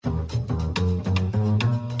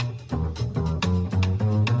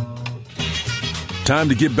time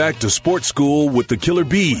to get back to sports school with the Killer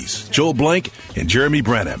Bees, Joel Blank and Jeremy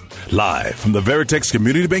Branham, live from the Veritex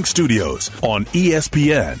Community Bank Studios on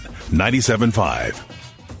ESPN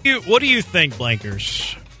 97.5. What do you think,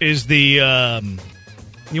 Blankers, is the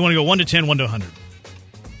you want to go 1 to 10, 1 to 100?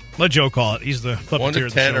 Let Joe call it. He's the puppeteer 1 to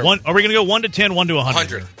of the 10 show. Are we going to go 1 to 10, 1 to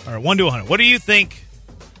 100? 100. All right, 1 to 100. What do you think,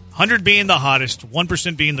 100 being the hottest,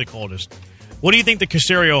 1% being the coldest, what do you think the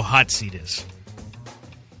Caserio hot seat is?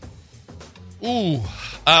 Ooh,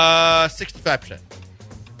 65%.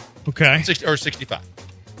 Okay. 60 or 65.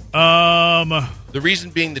 The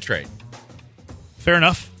reason being the trade. Fair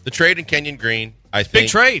enough. The trade in Kenyon Green, I think. Big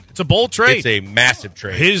trade. It's a bold trade. It's a massive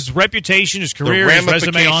trade. His reputation, his career, his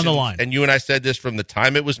resume on the line. And you and I said this from the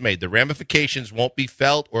time it was made. The ramifications won't be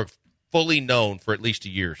felt or fully known for at least a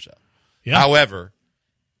year or so. Yeah. However,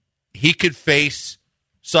 he could face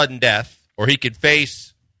sudden death or he could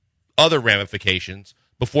face other ramifications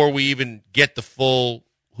before we even get the full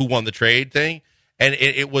who won the trade thing. And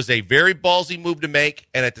it was a very ballsy move to make.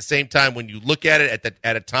 And at the same time, when you look at it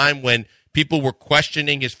at a time when people were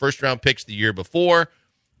questioning his first-round picks the year before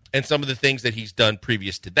and some of the things that he's done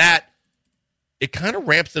previous to that, it kind of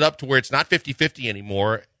ramps it up to where it's not 50-50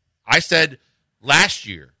 anymore. I said last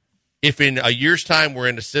year, if in a year's time we're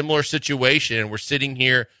in a similar situation and we're sitting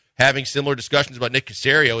here having similar discussions about Nick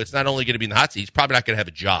Caserio, it's not only going to be in the hot seat, he's probably not going to have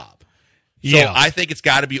a job. So yeah. I think it's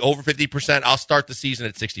got to be over 50%. I'll start the season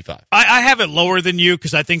at 65. I have it lower than you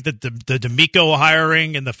because I think that the D'Amico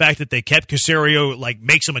hiring and the fact that they kept Caserio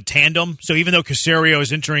makes them a tandem. So even though Caserio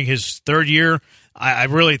is entering his third year, I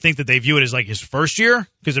really think that they view it as like his first year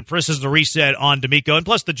because it presses the reset on D'Amico. And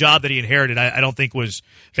plus the job that he inherited, I don't think was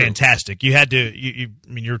fantastic. You had to,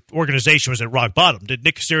 your organization was at rock bottom. Did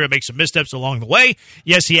Nick Caserio make some missteps along the way?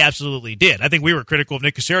 Yes, he absolutely did. I think we were critical of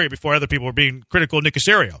Nick Caserio before other people were being critical of Nick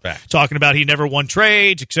Caserio. Fact. Talking about he never won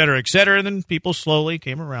trades, et cetera, and then people slowly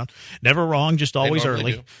came around. Never wrong, just always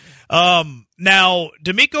early. Now,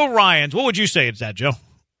 D'Amico Ryans, what would you say it's at, Joe?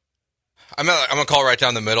 I'm gonna call right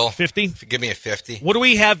down the middle. 50? Give me a 50. What do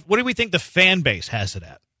we have? What do we think the fan base has it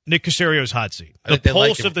at? Nick Caserio's hot seat. The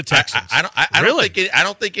pulse of the Texans. I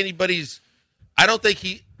don't think anybody's. I don't think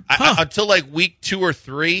he until like week 2 or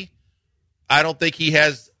 3. I don't think he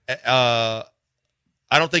has. I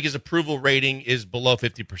don't think his approval rating is below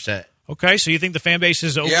 50%. Okay, so you think the fan base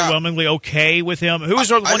is overwhelmingly okay with him? Who is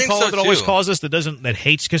the one caller that always calls us that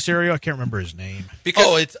hates Caserio? I can't remember his name.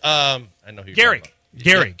 Because I know who you're Gary. talking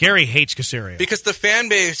about. Gary hates Caserio. Because the fan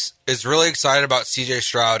base is really excited about C.J.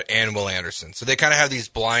 Stroud and Will Anderson. So they kind of have these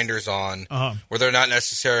blinders on where they're not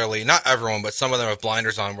necessarily, not everyone, but some of them have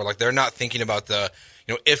blinders on where they're not thinking about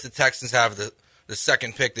if the Texans have the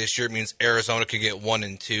second pick this year, it means Arizona could get 1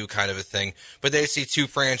 and 2 kind of a thing. But they see 2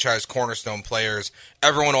 franchise cornerstone players.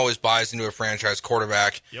 Everyone always buys into a franchise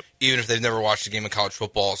quarterback, even if they've never watched a game of college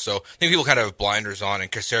football. So I think people kind of have blinders on,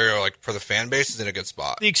 and Caserio, for the fan base, is in a good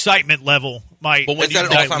spot. The excitement level might. But when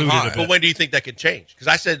do you think that could change? Because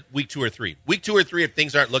I said week 2 or 3. Week 2 or 3, if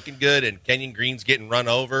things aren't looking good and Kenyon Green's getting run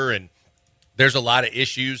over, and there's a lot of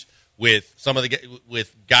issues with some of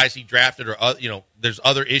with guys he drafted, or there's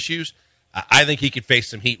other issues. I think he could face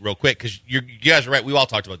some heat real quick because you guys are right. We all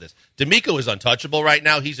talked about this. D'Amico is untouchable right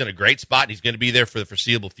now. He's in a great spot. He's going to be there for the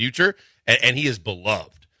foreseeable future, and he is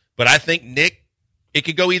beloved. But I think Nick, it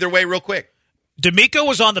could go either way real quick. D'Amico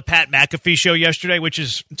was on the Pat McAfee show yesterday,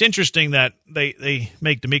 it's interesting that they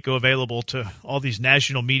make D'Amico available to all these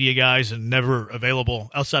national media guys and never available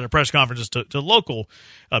outside of press conferences to local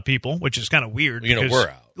people, which is kind of weird. We're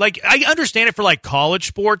out. I understand it for college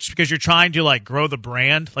sports because you're trying to grow the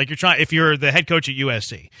brand. If you're the head coach at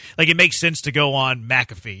USC, it makes sense to go on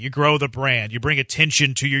McAfee. You grow the brand. You bring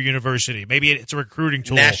attention to your university. Maybe it's a recruiting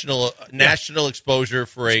tool. National exposure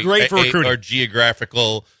for great for recruiting. Or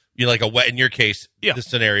geographical. In your case, the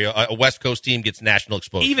scenario, a West Coast team gets national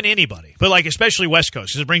exposure. Even anybody, but especially West Coast,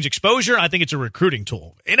 because it brings exposure. I think it's a recruiting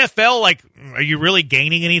tool. NFL, are you really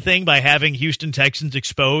gaining anything by having Houston Texans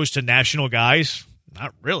exposed to national guys?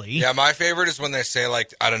 Not really. Yeah, my favorite is when they say,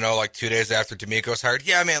 2 days after D'Amico's hired,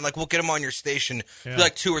 yeah, man, we'll get him on your station. Yeah. It'll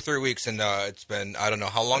be 2 or 3 weeks, and it's been, I don't know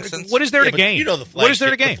how long since. What is there to gain? What is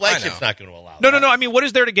there to gain? The flagship's not going to allow that. No. I mean, what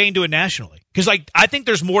is there to gain doing nationally? Because, I think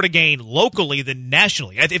there's more to gain locally than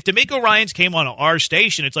nationally. If D'Amico Ryans came on our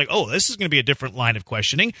station, it's this is going to be a different line of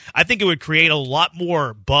questioning. I think it would create a lot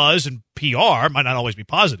more buzz and PR. Might not always be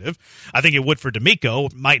positive. I think it would for D'Amico.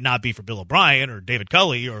 It might not be for Bill O'Brien or David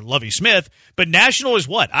Culley or Lovie Smith. But national is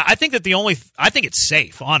what? I think that I think it's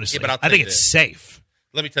safe, honestly. Yeah, but I think it's safe.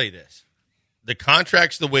 Let me tell you this. The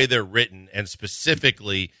contracts, the way they're written, and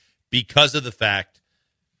specifically because of the fact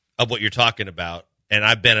of what you're talking about, and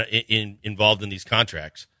I've been involved in these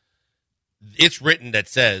contracts, it's written that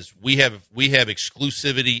says we have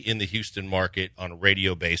exclusivity in the Houston market on a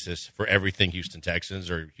radio basis for everything Houston Texans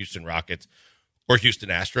or Houston Rockets or Houston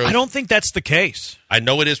Astros. I don't think that's the case. I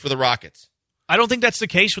know it is for the Rockets. I don't think that's the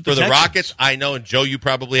case with the Texans. For the Rockets, I know, and Joe, you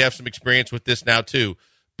probably have some experience with this now too,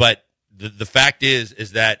 but the fact is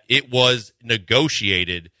that it was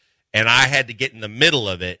negotiated, and I had to get in the middle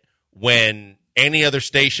of it when any other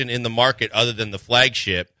station in the market other than the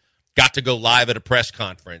flagship got to go live at a press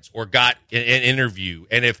conference or got an interview.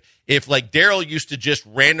 And if like Daryl used to just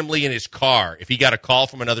randomly in his car, if he got a call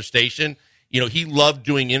from another station, he loved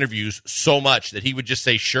doing interviews so much that he would just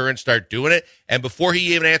say sure and start doing it. And before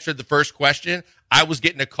he even answered the first question, I was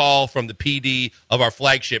getting a call from the PD of our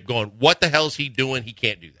flagship going, what the hell is he doing? He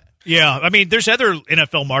can't do that. Yeah, I mean, there's other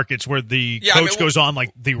NFL markets where the coach goes on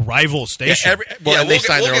like the rival station. And they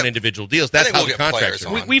sign their own individual deals. That's how the contracts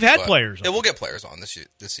are. We've had players on. Yeah, we'll get players on this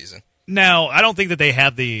season. Now, I don't think that they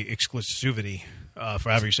have the exclusivity for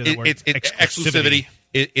however you say the word. Exclusivity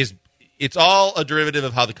it's all a derivative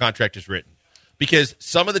of how the contract is written. Because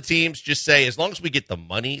some of the teams just say, as long as we get the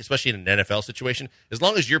money, especially in an NFL situation, as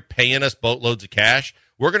long as you're paying us boatloads of cash,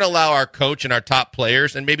 we're going to allow our coach and our top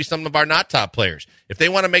players and maybe some of our not top players, if they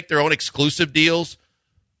want to make their own exclusive deals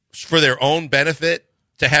for their own benefit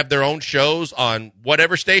to have their own shows on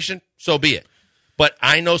whatever station, so be it. But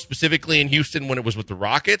I know specifically in Houston when it was with the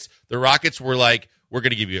Rockets were like, we're going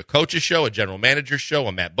to give you a coach's show, a general manager's show,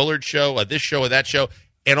 a Matt Bullard show, a this show, or that show.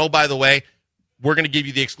 And oh, by the way, we're going to give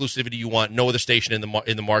you the exclusivity you want. No other station in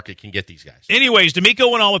the market can get these guys. Anyways, D'Amico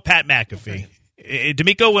went on with Pat McAfee.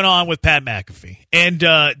 And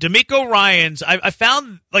D'Amico Ryans, I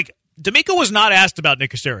found, like, D'Amico was not asked about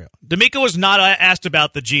Nick Caserio. D'Amico was not asked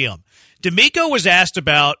about the GM. D'Amico was asked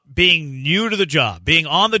about being new to the job, being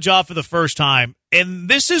on the job for the first time, and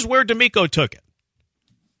this is where D'Amico took it.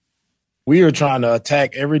 We are trying to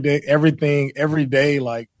attack everything every day,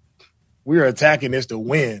 like, we are attacking this to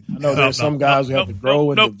win. I know there's some guys who have to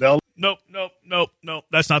grow and develop. Nope.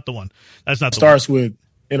 That's not the one. Starts with,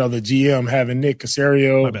 the GM having Nick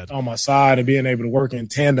Caserio on my side and being able to work in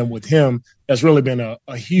tandem with him. That's really been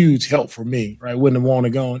a huge help for me, right? Wouldn't have wanted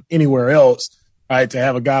to go anywhere else, right? To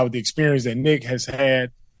have a guy with the experience that Nick has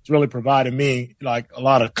had, it's really provided me like a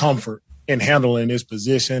lot of comfort in handling this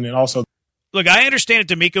position. And also, look, I understand if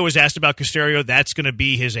D'Amico was asked about Caserio, that's going to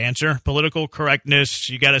be his answer. Political correctness,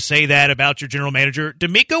 you got to say that about your general manager.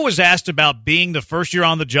 D'Amico was asked about being the first year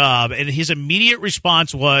on the job, and his immediate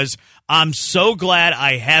response was, I'm so glad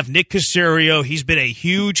I have Nick Caserio. He's been a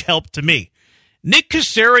huge help to me. Nick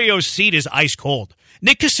Caserio's seat is ice cold.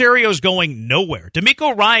 Nick Caserio's going nowhere.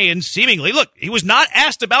 D'Amico Ryans seemingly, look, he was not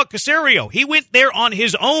asked about Caserio. He went there on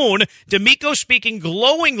his own. D'Amico speaking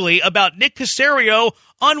glowingly about Nick Caserio,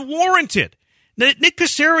 unwarranted. Nick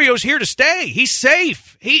Caserio's here to stay. He's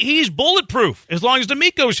safe. He's bulletproof as long as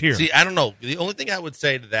D'Amico's here. See, I don't know. The only thing I would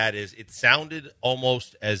say to that is it sounded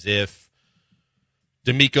almost as if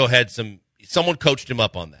D'Amico had someone coached him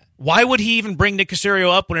up on that. Why would he even bring Nick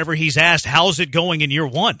Caserio up whenever he's asked, how's it going in year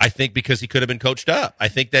one? I think because he could have been coached up. I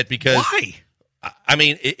think that because... Why? I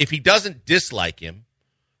mean, if he doesn't dislike him,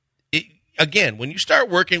 again, when you start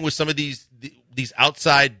working with some of these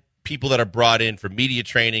outside people that are brought in for media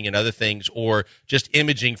training and other things or just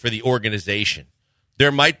imaging for the organization,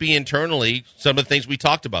 there might be internally some of the things we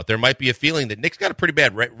talked about. There might be a feeling that Nick's got a pretty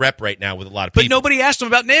bad rep right now with a lot of people. But nobody asked him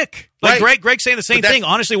about Nick. Like right. Greg's saying the same thing.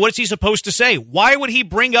 Honestly, what is he supposed to say? Why would he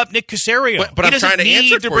bring up Nick Caserio? But he I'm trying to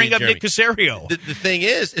answer to bring up Nick Caserio. The thing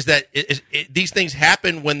is that these things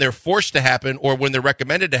happen when they're forced to happen or when they're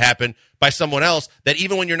recommended to happen by someone else, that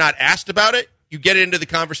even when you're not asked about it, you get into the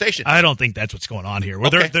conversation. I don't think that's what's going on here.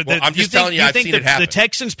 I'm just telling you, I've seen it happen. The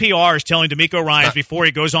Texans PR is telling D'Amico Ryans before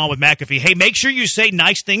he goes on with McAfee, hey, make sure you say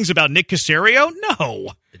nice things about Nick Caserio?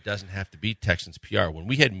 No. It doesn't have to be Texans PR. When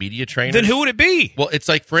we had media trainers... Then who would it be? Well, it's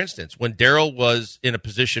like, for instance, when Daryl was in a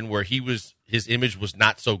position where his image was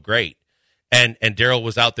not so great, and Daryl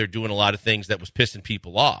was out there doing a lot of things that was pissing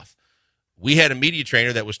people off, we had a media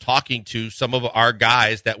trainer that was talking to some of our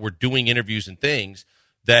guys that were doing interviews and things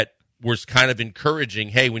that was kind of encouraging,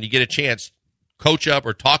 hey, when you get a chance, coach up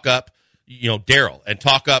or talk up, Daryl, and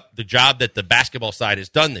talk up the job that the basketball side has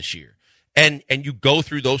done this year. And you go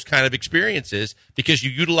through those kind of experiences because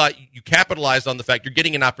you capitalize on the fact you're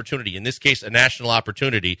getting an opportunity, in this case, a national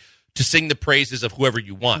opportunity, to sing the praises of whoever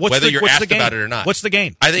you want, whether you're asked about it or not. What's the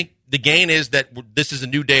gain? I think the gain is that this is a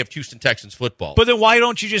new day of Houston Texans football. But then why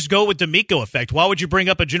don't you just go with D'Amico effect? Why would you bring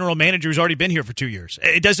up a general manager who's already been here for 2 years?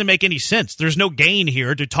 It doesn't make any sense. There's no gain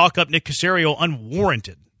here to talk up Nick Caserio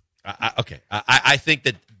unwarranted. I think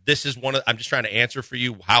that this is I'm just trying to answer for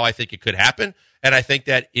you how I think it could happen. And I think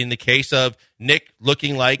that in the case of Nick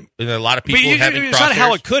looking like a lot of people having it's not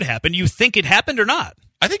how it could happen. You think it happened or not?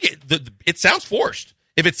 I think it sounds forced.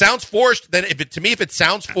 If it sounds forced, then if it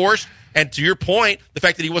sounds forced, and to your point, the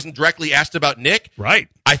fact that he wasn't directly asked about Nick, right?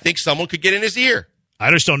 I think someone could get in his ear.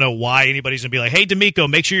 I just don't know why anybody's gonna be like, "Hey, D'Amico,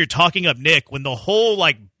 make sure you're talking up Nick," when the whole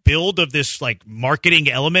build of this marketing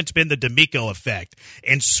element's been the D'Amico effect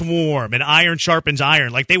and Swarm and Iron Sharpens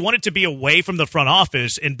Iron. They want it to be away from the front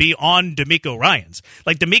office and be on D'Amico Ryans.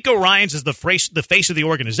 D'Amico Ryans is the face of the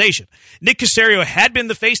organization. Nick Caserio had been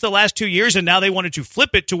the face the last 2 years, and now they wanted to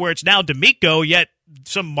flip it to where it's now D'Amico, yet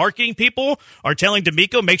some marketing people are telling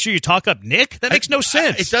D'Amico, make sure you talk up Nick? That makes no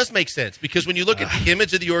sense. It does make sense, because when you look at the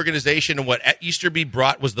image of the organization and what Easterby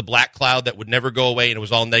brought was the black cloud that would never go away, and it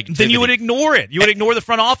was all negativity. Then you would ignore it. You would ignore the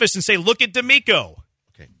front office and say, look at D'Amico.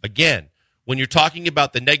 Okay. Again, when you're talking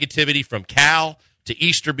about the negativity from Cal to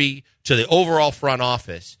Easterby to the overall front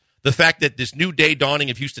office, the fact that this new day dawning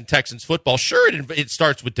of Houston Texans football, sure, it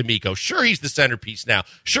starts with D'Amico. Sure, he's the centerpiece now.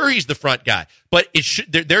 Sure, he's the front guy. But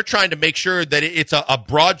they're trying to make sure that it's a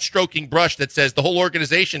broad stroking brush that says the whole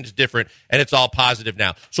organization is different and it's all positive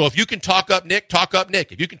now. So if you can talk up Nick, talk up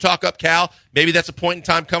Nick. If you can talk up Cal, maybe that's a point in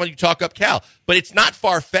time coming, you talk up Cal. But it's not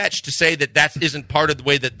far-fetched to say that isn't part of the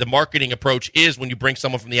way that the marketing approach is when you bring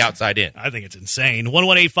someone from the outside in. I think it's insane.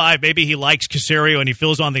 1185, maybe he likes Caserio and he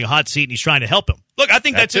feels on the hot seat and he's trying to help him. Look, I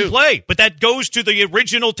think that's in play, but that goes to the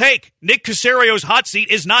original take. Nick Caserio's hot seat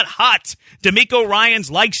is not hot. D'Amico Ryans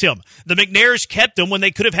likes him. The McNairs kept him when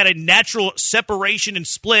they could have had a natural separation and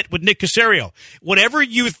split with Nick Caserio. Whatever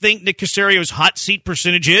you think Nick Caserio's hot seat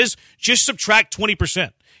percentage is, just subtract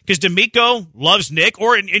 20%. Because D'Amico loves Nick,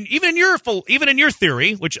 or even in your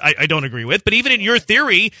theory, which I don't agree with, but even in your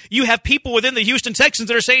theory, you have people within the Houston Texans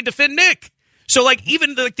that are saying defend Nick. So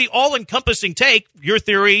even the all-encompassing take, your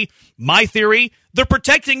theory, my theory, they're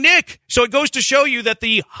protecting Nick. So it goes to show you that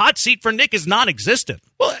the hot seat for Nick is non-existent.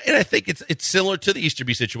 Well, and I think it's similar to the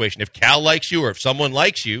Easterby situation. If Cal likes you or if someone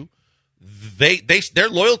likes you, their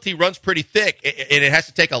loyalty runs pretty thick, and it has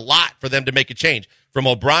to take a lot for them to make a change. From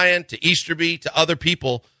O'Brien to Easterby to other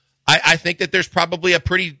people, I think that there's probably a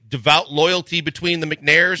pretty devout loyalty between the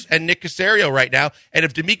McNairs and Nick Caserio right now. And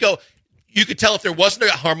if D'Amico, you could tell if there wasn't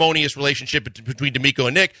a harmonious relationship between D'Amico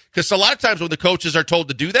and Nick, because a lot of times when the coaches are told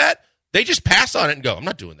to do that, they just pass on it and go, I'm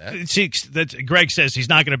not doing that. See, Greg says he's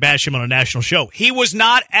not going to bash him on a national show. He was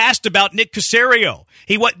not asked about Nick Caserio.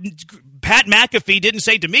 Pat McAfee didn't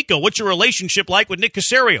say, D'Amico, what's your relationship like with Nick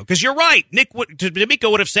Caserio? Because you're right.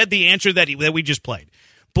 D'Amico would have said the answer that we just played.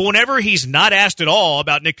 But whenever he's not asked at all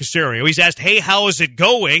about Nick Caserio, he's asked, hey, how is it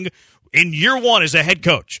going in year one as a head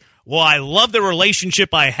coach? Well, I love the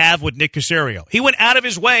relationship I have with Nick Caserio. He went out of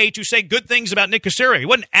his way to say good things about Nick Caserio. He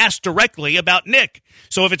wasn't asked directly about Nick.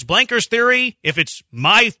 So if it's Blanker's theory, if it's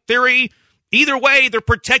my theory, either way, they're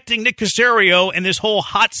protecting Nick Caserio, and this whole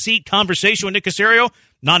hot seat conversation with Nick Caserio,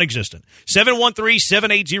 non-existent.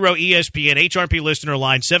 713-780-ESPN, HRP listener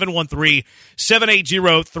line,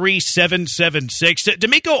 713-780-3776.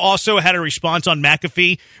 D'Amico also had a response on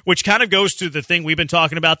McAfee, which kind of goes to the thing we've been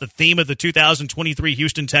talking about, the theme of the 2023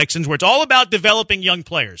 Houston Texans, where it's all about developing young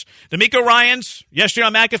players. D'Amico Ryans, yesterday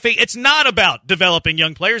on McAfee, it's not about developing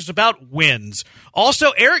young players, it's about wins.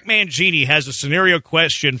 Also, Eric Mangini has a scenario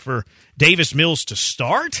question for Davis Mills to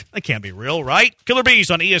start? That can't be real, right? Killer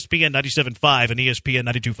Bees on ESPN 97.5 and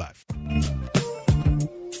ESPN 92.5.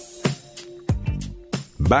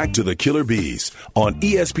 Back to the Killer Bees on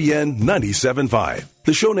ESPN 97.5.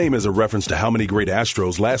 The show name is a reference to how many great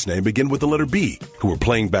Astros' last name begin with the letter B, who were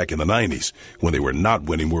playing back in the 90s when they were not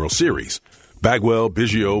winning World Series. Bagwell,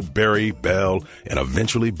 Biggio, Barry, Bell, and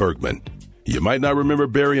eventually Bergman. You might not remember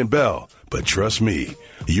Barry and Bell, but trust me,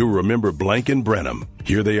 you'll remember Blank and Brenham.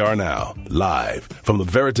 Here they are now, live from the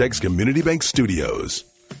Veritex Community Bank Studios.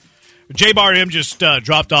 J-Bar M just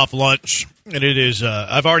dropped off lunch, and it is,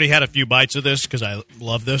 I've already had a few bites of this because I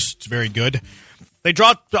love this. It's very good. They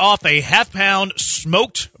dropped off a half-pound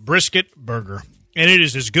smoked brisket burger, and it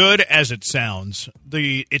is as good as it sounds.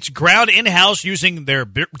 It's ground in-house using their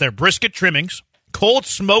brisket trimmings, cold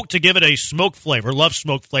smoked to give it a smoked flavor. Love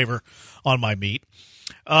smoked flavor on my meat.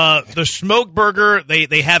 The smoked burger,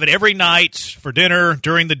 they have it every night for dinner,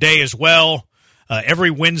 during the day as well,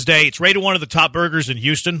 every Wednesday. It's rated one of the top burgers in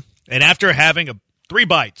Houston. And after having 3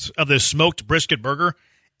 bites of this smoked brisket burger,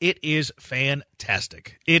 it is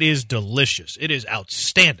fantastic. It is delicious. It is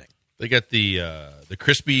outstanding. They got the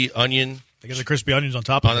crispy onion. They got the crispy onions on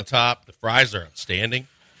top of it. On the top. The fries are outstanding.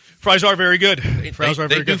 Fries are very good.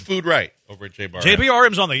 They do food right over at JBRM.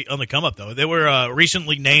 JBRM's on the come up though. They were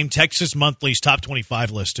recently named Texas Monthly's top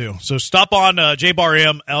 25 list too. So stop on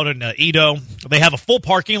JBRM out in Edo. They have a full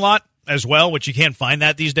parking lot as well, which you can't find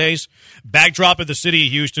that these days. Backdrop of the city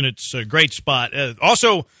of Houston. It's a great spot.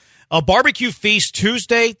 Also, a barbecue feast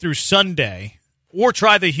Tuesday through Sunday, or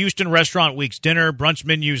try the Houston Restaurant Week's dinner brunch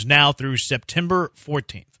menus now through September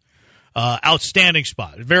 14th. Outstanding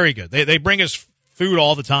spot. Very good. They bring us food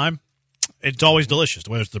all the time. It's always delicious,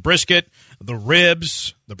 whether it's the brisket, the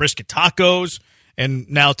ribs, the brisket tacos, and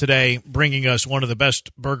now today bringing us one of the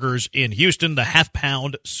best burgers in Houston, the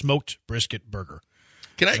half-pound smoked brisket burger.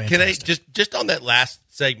 Can I just on that last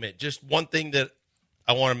segment, just one thing that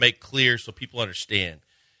I want to make clear so people understand,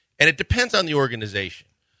 and it depends on the organization,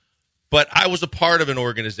 but I was a part of an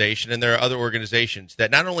organization, and there are other organizations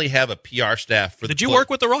that not only have a PR staff for. Did you work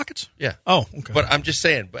with the Rockets? Yeah. Oh, okay. But I'm just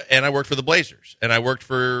saying, and I worked for the Blazers, and I worked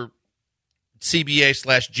for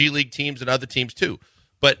CBA/G League teams and other teams too.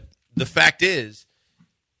 But the fact is,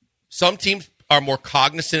 some teams are more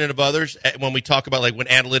cognizant of others. When we talk about like when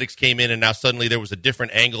analytics came in and now suddenly there was a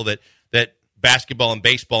different angle that basketball and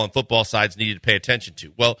baseball and football sides needed to pay attention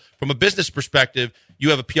to. Well, from a business perspective, you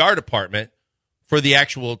have a PR department for the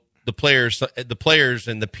players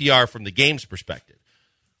and the PR from the game's perspective.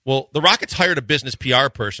 Well, the Rockets hired a business PR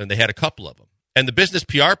person. They had a couple of them. And the business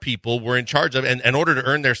PR people were in charge of, and in order to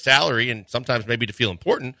earn their salary and sometimes maybe to feel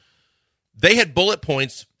important, they had bullet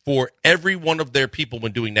points for every one of their people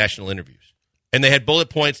when doing national interviews. And they had bullet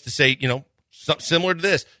points to say, similar to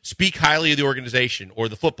this, speak highly of the organization or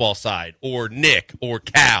the football side or Nick or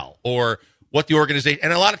Cal or what the organization.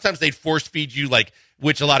 And a lot of times they'd force feed you, like,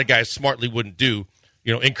 which a lot of guys smartly wouldn't do,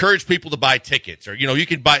 encourage people to buy tickets or, you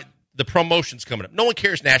can buy the promotions coming up. No one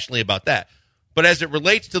cares nationally about that. But as it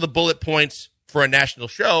relates to the bullet points for a national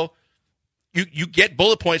show, you get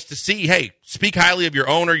bullet points to see, hey, speak highly of your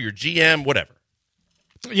owner, your GM, whatever.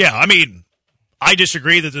 Yeah, I mean, I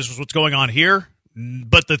disagree that this was what's going on here,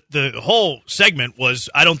 but the whole segment was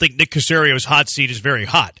I don't think Nick Caserio's hot seat is very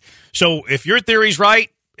hot. So if your theory's right,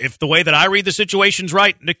 if the way that I read the situation's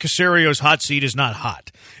right, Nick Caserio's hot seat is not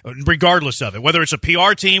hot, regardless of it. Whether it's a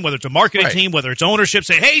PR team, whether it's a marketing team, whether it's ownership,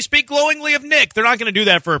 say, hey, speak glowingly of Nick. They're not going to do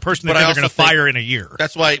that for a person that they're going to fire in a year.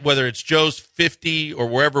 That's why whether it's Joe's 50 or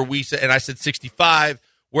wherever we said, and I said 65,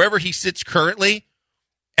 wherever he sits currently,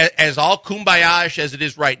 as all kumbaya-ish as it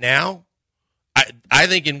is right now, I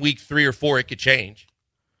think in week 3 or 4 it could change.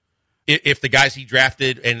 If the guys he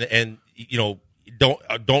drafted and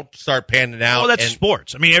don't start panning out. Well, that's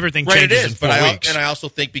sports. I mean, everything changes in 4 weeks. And I also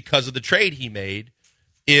think because of the trade he made,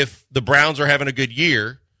 if the Browns are having a good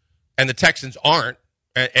year and the Texans aren't,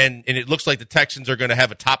 and it looks like the Texans are going to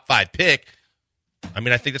have a top 5 pick, I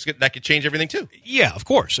mean, I think that could change everything too. Yeah, of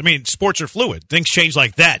course. I mean, sports are fluid. Things change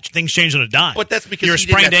like that. Things change on a dime. But that's because you're a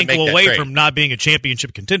sprained ankle away from not being a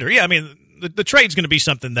championship contender. Yeah, I mean, the trade's going to be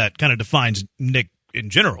something that kind of defines Nick in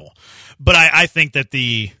general. But I think that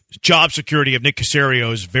the job security of Nick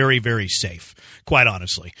Caserio is very, very safe, quite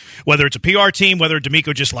honestly. Whether it's a PR team, whether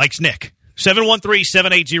D'Amico just likes Nick.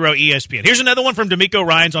 713-780-ESPN. Here's another one from D'Amico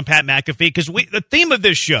Ryans on Pat McAfee, because the theme of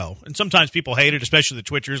this show, and sometimes people hate it, especially the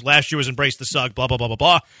Twitchers, last year was Embrace the Suck, blah, blah, blah, blah,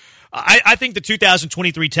 blah. I think the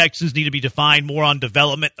 2023 Texans need to be defined more on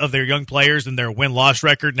development of their young players than their win-loss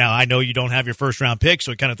record. Now, I know you don't have your first-round pick,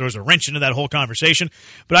 so it kind of throws a wrench into that whole conversation.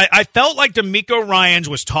 But I felt like D'Amico Ryans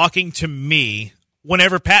was talking to me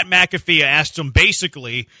whenever Pat McAfee asked him,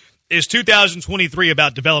 basically, is 2023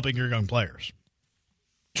 about developing your young players?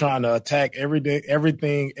 Trying to attack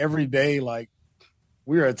everything every day, like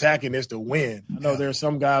we're attacking this to win. I know there's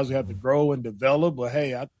some guys who have to grow and develop, but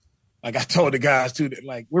hey, I told the guys too that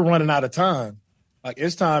like we're running out of time. Like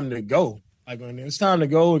it's time to go. Like when it's time to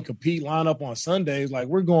go and compete, line up on Sundays, like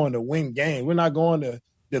we're going to win games. We're not going to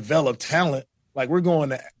develop talent. Like we're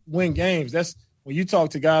going to win games. That's when you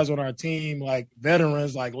talk to guys on our team, like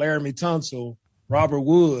veterans like Laramie Tunsil, Robert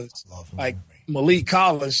Woods, like Malik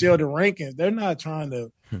Collins, Sheldon Rankins. They're not trying to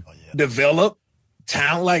develop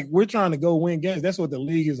talent. Like we're trying to go win games. That's what the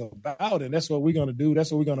league is about, and that's what we're going to do. That's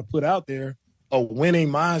what we're going to put out there, a winning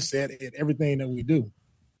mindset in everything that we do.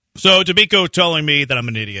 So D'Amico telling me that I'm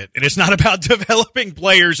an idiot, and it's not about developing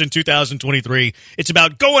players in 2023. It's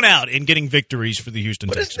about going out and getting victories for the Houston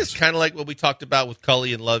Texans. Isn't this kind of like what we talked about with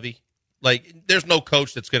Culley and Lovey? Like there's no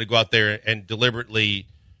coach that's going to go out there and deliberately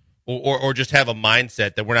or just have a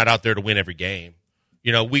mindset that we're not out there to win every game.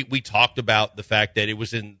 We talked about the fact that it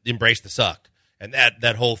was in Embrace the Suck. And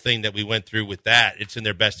that whole thing that we went through with that, it's in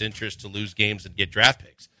their best interest to lose games and get draft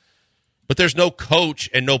picks. But there's no coach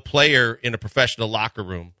and no player in a professional locker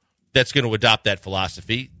room that's going to adopt that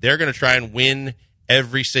philosophy. They're going to try and win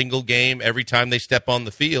every single game, every time they step on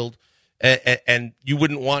the field, and you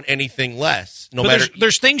wouldn't want anything less.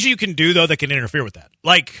 There's things you can do, though, that can interfere with that.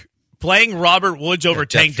 Like playing Robert Woods over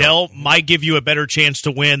Tank Dell might give you a better chance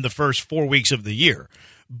to win the first 4 weeks of the year.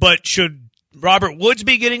 But should Robert Woods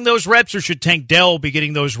be getting those reps, or should Tank Dell be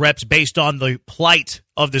getting those reps based on the plight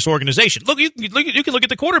of this organization? Look, you can look at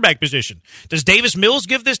the quarterback position. Does Davis Mills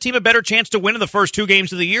give this team a better chance to win in the first 2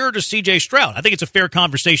 games of the year, or does C.J. Stroud? I think it's a fair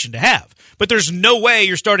conversation to have. But there's no way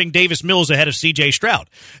you're starting Davis Mills ahead of C.J. Stroud.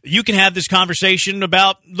 You can have this conversation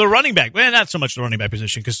about the running back. Well, not so much the running back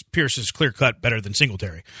position, because Pierce is clear-cut better than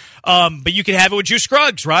Singletary. But you can have it with Juice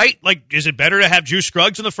Scruggs, right? Like, is it better to have Juice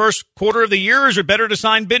Scruggs in the first quarter of the year, or is it better to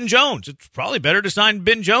sign Ben Jones? It's probably better to sign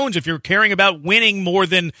Ben Jones if you're caring about winning more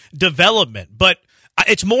than development. But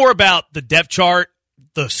it's more about the depth chart,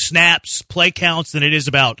 the snaps, play counts, than it is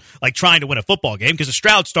about like trying to win a football game. Because if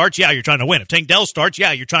Stroud starts, yeah, you're trying to win. If Tank Dell starts,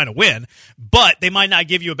 yeah, you're trying to win. But they might not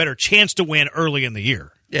give you a better chance to win early in the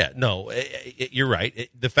year. Yeah, no, you're right.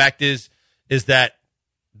 The fact is that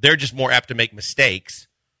they're just more apt to make mistakes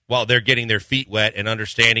while they're getting their feet wet and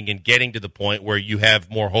understanding and getting to the point where you have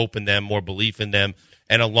more hope in them, more belief in them,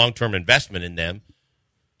 and a long-term investment in them.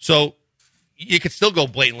 So you could still go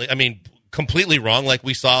blatantly, completely wrong, like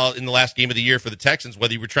we saw in the last game of the year for the Texans,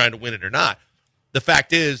 whether you were trying to win it or not. The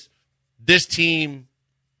fact is, this team,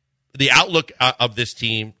 the outlook of this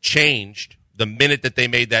team changed the minute that they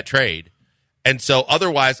made that trade. And so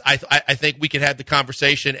otherwise, I think we could have the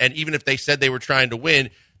conversation, and even if they said they were trying to win,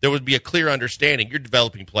 there would be a clear understanding. You're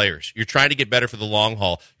developing players. You're trying to get better for the long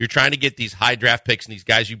haul. You're trying to get these high draft picks and these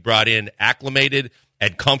guys you brought in acclimated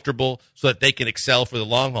and comfortable so that they can excel for the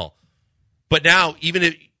long haul. But now, even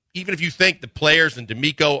if you think the players and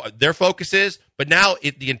D'Amico, their focus is, but now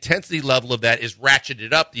the intensity level of that is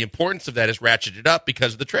ratcheted up. The importance of that is ratcheted up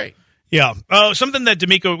because of the trade. Yeah. Something that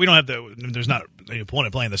D'Amico, there's not any point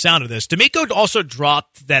in playing the sound of this. D'Amico also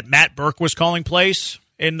dropped that Matt Burke was calling plays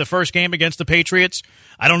in the first game against the Patriots.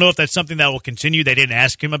 I don't know if that's something that will continue. They didn't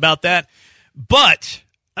ask him about that. But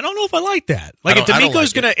I don't know if I like that. Like if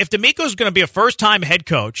D'Amico's gonna be a first-time head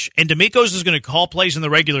coach and D'Amico's is gonna call plays in the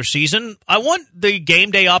regular season, I want the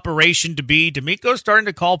game day operation to be D'Amico starting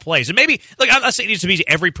to call plays. And maybe, I'm not saying it needs to be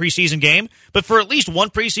every preseason game, but for at least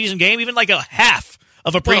one preseason game, even like a half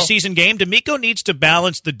of a preseason game, D'Amico needs to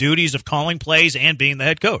balance the duties of calling plays and being the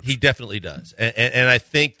head coach. He definitely does. And I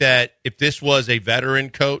think that if this was a veteran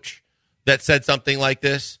coach that said something like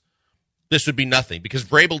this would be nothing, because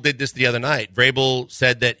Vrabel did this the other night. Vrabel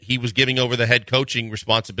said that he was giving over the head coaching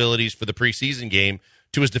responsibilities for the preseason game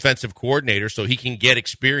to his defensive coordinator so he can get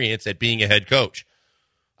experience at being a head coach.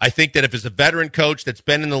 I think that if it's a veteran coach that's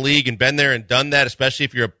been in the league and been there and done that, especially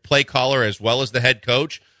if you're a play caller as well as the head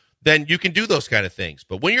coach, then you can do those kind of things.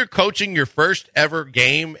 But when you're coaching your first ever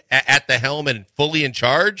game at the helm and fully in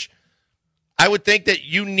charge, I would think that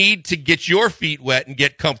you need to get your feet wet and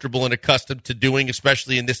get comfortable and accustomed to doing,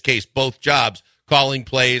 especially in this case, both jobs, calling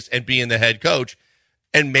plays and being the head coach.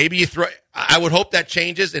 And maybe I would hope that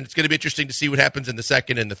changes, and it's going to be interesting to see what happens in the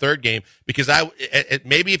second and the third game, because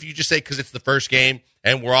maybe if you just say because it's the first game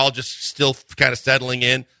and we're all just still kind of settling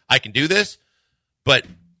in, I can do this. But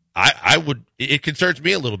it concerns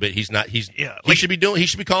me a little bit. He should be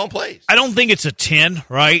calling plays. I don't think it's a 10,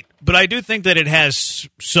 right? But I do think that it has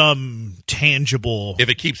some tangible, if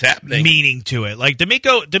it keeps happening, meaning to it. Like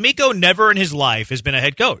D'Amico never in his life has been a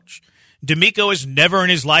head coach. D'Amico has never in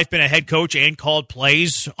his life been a head coach and called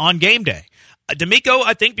plays on game day. D'Amico,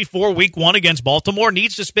 I think, before week 1 against Baltimore,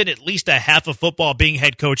 needs to spend at least a half of football being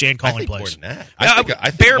head coach and calling plays. More than that. I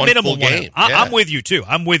think bare one minimum full game. I'm with you, too.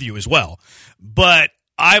 I'm with you as well. But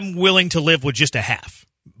I'm willing to live with just a half.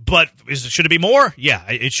 But should it be more? Yeah,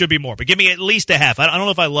 it should be more. But give me at least a half. I don't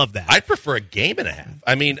know if I love that. I'd prefer a game and a half.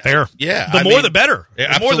 Fair. Yeah. The more the better.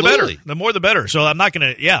 The more the better. The more the better. So I'm not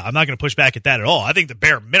gonna push back at that at all. I think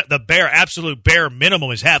the absolute bare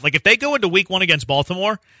minimum is half. Like if they go into week 1 against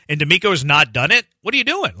Baltimore and D'Amico's not done it, what are you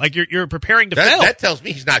doing? Like you're preparing to fail. That tells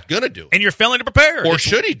me he's not gonna do it. And you're failing to prepare. Or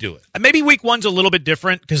should he do it? Maybe week 1's a little bit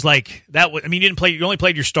different because you only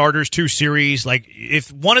played your starters 2 series. Like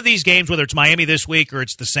if one of these games, whether it's Miami this week or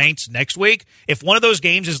it's the Saints next week, if one of those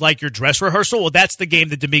games is like your dress rehearsal, well, that's the game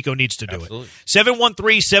that D'Amico needs to do. Absolutely. It.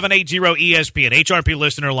 713-780-ESPN, HRP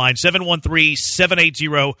listener line,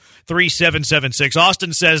 713-780-3776.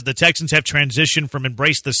 Austin says the Texans have transitioned from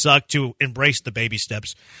embrace the suck to embrace the baby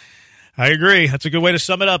steps. I agree. That's a good way to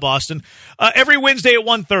sum it up, Austin. Every Wednesday at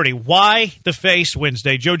 1:30, Why the Face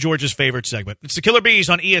Wednesday, Joe George's favorite segment. It's the Killer Bees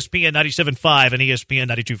on ESPN 97.5 and ESPN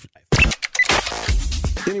 92.5.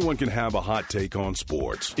 Anyone can have a hot take on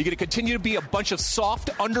sports. You're going to continue to be a bunch of soft,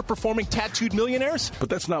 underperforming, tattooed millionaires?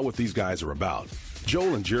 But that's not what these guys are about.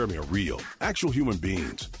 Joel and Jeremy are real, actual human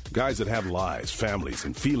beings. Guys that have lives, families,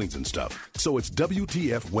 and feelings and stuff. So it's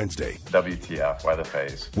WTF Wednesday. WTF, why the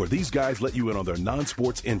phase? Where these guys let you in on their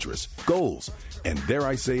non-sports interests, goals, and dare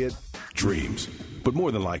I say it, dreams. But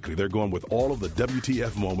more than likely, they're going with all of the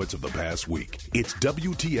WTF moments of the past week. It's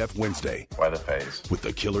WTF Wednesday. Why the phase? With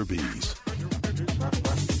the Killer Bees.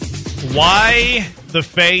 Why the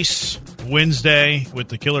face Wednesday with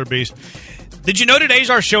the Killer Bees. Did you know today's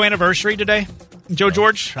our show anniversary today, Joe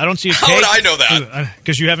George? I don't see his cake. How would I know that?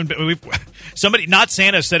 Because you haven't been. Somebody, not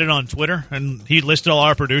Santa, said it on Twitter, and he listed all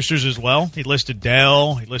our producers as well. He listed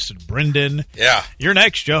Dell. He listed Brendan. Yeah. You're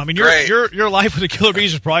next, Joe. I mean, your life with the Killer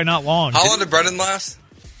Bees is probably not long. How long did Brendan last?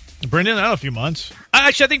 Brendan, I don't know, a few months.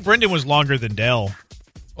 I think Brendan was longer than Dell.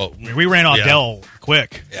 Oh, I mean, we ran off Dell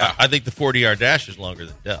quick. Yeah. I think the 40-yard dash is longer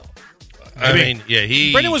than Dell. I mean,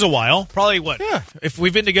 Brendan was a while. Probably what? Yeah. If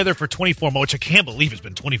we've been together for 24 months, which I can't believe it's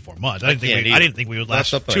been 24 months. I didn't think we would last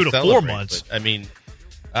 2 to 4 months. But, I mean,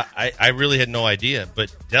 I really had no idea.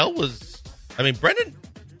 But Dell was. I mean, Brendan.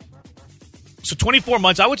 So 24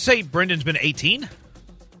 months. I would say Brendan's been 18,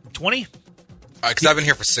 20. Because I've been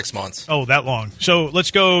here for 6 months. Oh, that long. So let's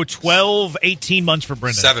go 12, 18 months for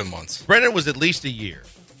Brendan. 7 months. Brendan was at least a year.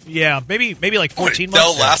 Yeah, maybe like 14 months.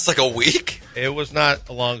 Dell lasts like a week? It was not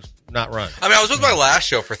a long. Not run. I mean, I was with my last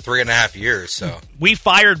show for 3.5 years, so. We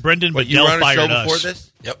fired Brendan, but Dell fired us. You were on a show before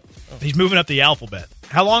this? Yep. Oh. He's moving up the alphabet.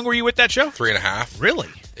 How long were you with that show? 3.5. Really?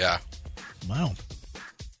 Yeah. Wow.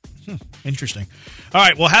 Interesting. All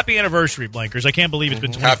right, well, happy anniversary, Blankers. I can't believe it's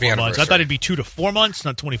been 24 months. I thought it'd be 2 to 4 months,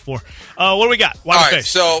 not 24. What do we got? All right,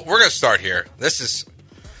 so we're going to start here.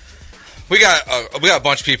 We got a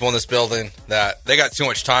bunch of people in this building that they got too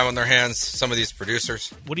much time on their hands, some of these producers.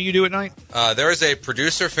 What do you do at night? There is a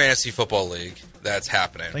producer fantasy football league that's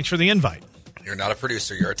happening. Thanks for the invite. You're not a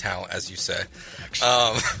producer. You're a talent, as you say.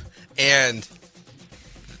 And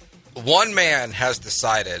one man has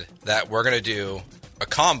decided that we're going to do a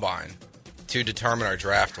combine to determine our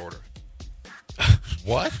draft order.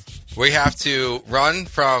 What? We have to run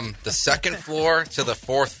from the second floor to the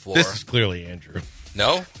fourth floor. This is clearly Andrew.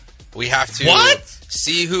 No. We have to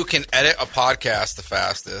see who can edit a podcast the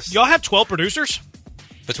fastest. Y'all have 12 producers?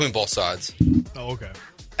 Between both sides. Oh, okay.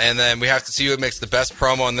 And then we have to see who makes the best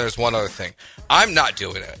promo, and there's one other thing. I'm not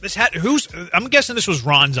doing it. I'm guessing this was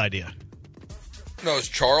Ron's idea. No, it's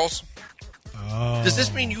Charles. Oh. Does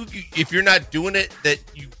this mean if you're not doing it, that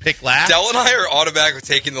you pick last? Dell and I are automatically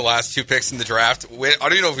taking the last 2 picks in the draft. I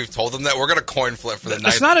don't even know if we've told them that. We're going to coin flip for the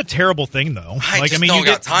night. It's not a terrible thing, though. You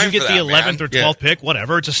get the 11th or 12th pick,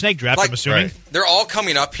 whatever. It's a snake draft, I'm assuming. Right. They're all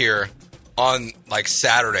coming up here on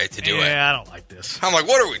Saturday to do it. Yeah, I don't like this. I'm like,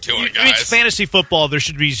 what are we doing, guys? It's fantasy football. There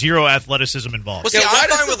should be zero athleticism involved. Well, see, why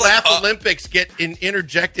does the Laugh Olympics get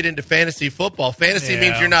interjected into fantasy football? Fantasy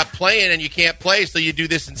means you're not playing and you can't play, so you do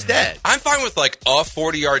this instead. I'm fine with a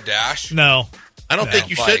 40-yard dash. No. I don't think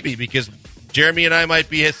you should be, because Jeremy and I might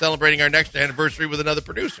be celebrating our next anniversary with another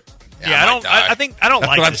producer. Yeah, I don't like this. That's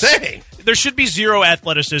what I'm saying. There should be zero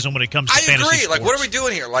athleticism when it comes to fantasy agree. sports. What are we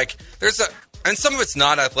doing here? And some of it's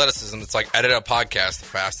not athleticism. It's edit a podcast the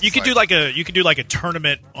fastest. You could do a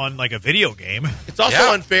tournament on a video game. It's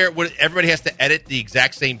also unfair when everybody has to edit the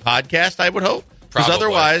exact same podcast, I would hope. Because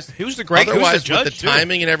otherwise, who's the judge, with the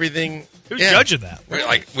timing and everything, who's judging that?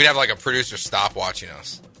 We'd have a producer stop watching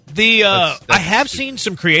us. I have seen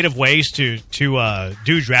some creative ways to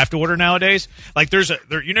do draft order nowadays. You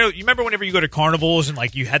remember whenever you go to carnivals and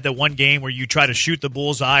you had the one game where you try to shoot the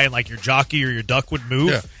bullseye and your jockey or your duck would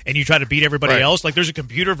move and you try to beat everybody else. There's a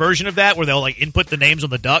computer version of that where they'll input the names on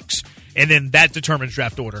the ducks and then that determines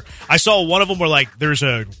draft order. I saw one of them where there's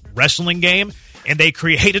a wrestling game. And they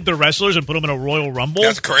created the wrestlers and put them in a Royal Rumble.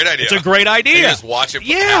 That's a great idea. It's a great idea. You just watch it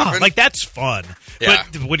happen. That's fun. Yeah.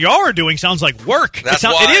 But what y'all are doing sounds like work.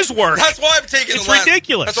 It is work. That's why I'm taking It's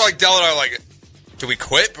ridiculous. That's why Dell and I are do we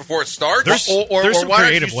quit before it starts? There's some why don't you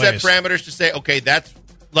creative set ways. parameters to say, okay, that's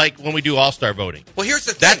when we do All-Star voting. Well, here's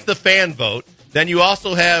the thing. That's the fan vote. Then you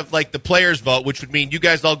also have the players vote, which would mean you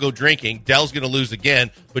guys all go drinking. Dell's going to lose again,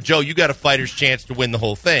 but Joe, you got a fighter's chance to win the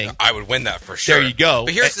whole thing. I would win that for sure. There you go.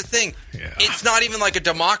 But here's the thing: it's not even a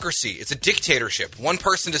democracy; it's a dictatorship. One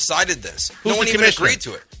person decided this. Who's no one even agreed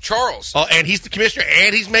to it. Charles. Oh, and he's the commissioner,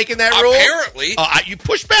 and he's making that rule. Apparently, you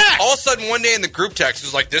push back. All of a sudden, one day in the group text,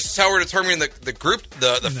 it was "This is how we're determining the group,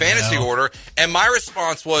 the fantasy order." And my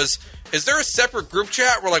response was, is there a separate group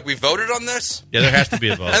chat where we voted on this? Yeah, there has to be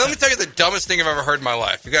a vote. And let me tell you the dumbest thing I've ever heard in my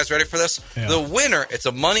life. You guys ready for this? Yeah. The winner, it's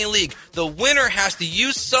a money league. The winner has to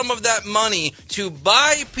use some of that money to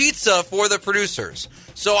buy pizza for the producers.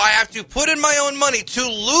 So I have to put in my own money to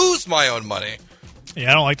lose my own money.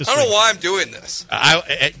 Yeah, I don't like this. I don't know why I'm doing this.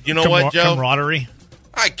 You know what, Joe? Camaraderie.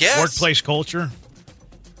 I guess. Workplace culture.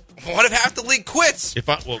 What if half the league quits?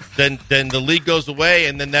 Then the league goes away,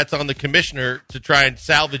 and then that's on the commissioner to try and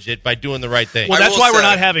salvage it by doing the right thing. Well, that's why we're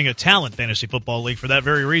not having a talent fantasy football league for that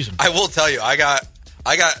very reason. I will tell you, I got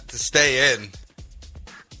to stay in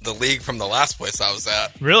the league from the last place I was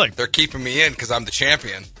at. Really? They're keeping me in because I'm the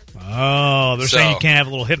champion. Oh, they're saying you can't have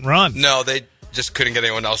a little hit and run. No, they just couldn't get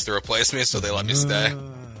anyone else to replace me, so they let me stay.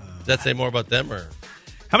 Does that say more about them, or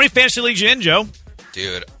how many fantasy leagues you in, Joe?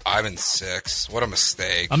 Dude, I'm in 6. What a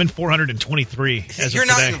mistake. I'm in 423 as You're of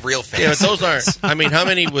not today. in real fantasy. yeah, but those aren't. I mean, how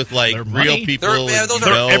many with like real people?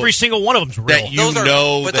 Every single one of them's real. That you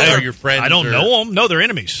know that are your friends. I don't know them. No, they're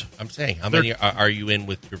enemies. I'm saying, how many are you in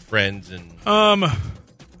with your friends? And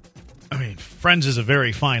I mean, friends is a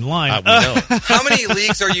very fine line. we know. How many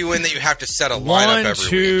leagues are you in that you have to set a lineup every week? 1,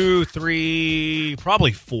 2, 3,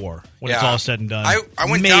 probably 4 when it's all said and done. I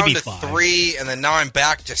went Maybe down to 5. 3, and then now I'm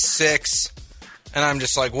back to 6. And I'm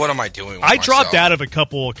just like, what am I doing with I dropped myself? out of a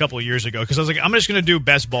couple of years ago because I was like, I'm just going to do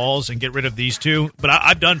best balls and get rid of these two. But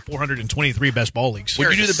I've done 423 best ball leagues.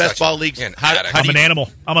 When you do the best ball leagues, I'm an animal.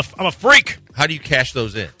 I'm a freak. How do you cash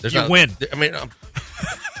those in? You win. I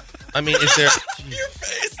mean, is there? Your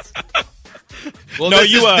face. Well, no,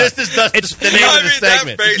 this is the name of the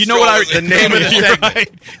segment. You know what the name of the segment.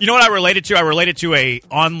 Right. You know what I related to? I related to a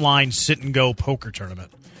online sit and go poker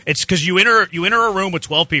tournament. It's because you enter a room with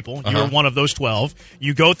 12 people. You're one of those 12.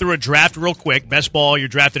 You go through a draft real quick. Best ball, you're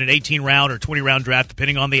drafted an 18-round or 20-round draft,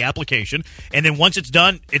 depending on the application. And then once it's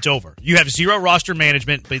done, it's over. You have zero roster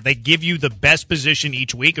management, but they give you the best position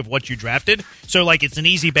each week of what you drafted. So, like, it's an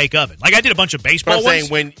easy bake oven. Like, I did a bunch of baseball ones. I'm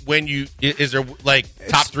saying, when you – is there, like,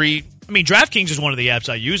 top 3 – I mean, DraftKings is one of the apps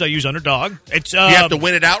I use. I use Underdog. It's you have to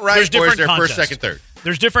win it outright, or is there contests. first, second, third?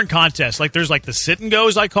 There's different contests. Like, there's, like, the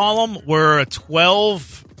sit-and-goes, I call them, where a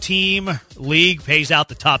 12-team league pays out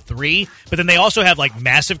the top 3. But then they also have, like,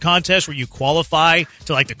 massive contests where you qualify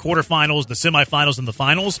to, like, the quarterfinals, the semifinals, and the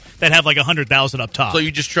finals that have, like, 100,000 up top. So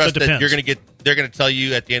you just trust that you're going to they're going to tell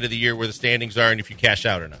you at the end of the year where the standings are and if you cash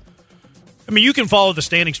out or not. I mean, you can follow the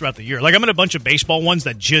standings throughout the year. Like, I'm in a bunch of baseball ones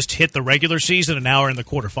that just hit the regular season and now are in the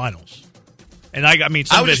quarterfinals. And I mean,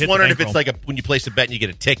 I was just wondering if it's like when you place a bet and you get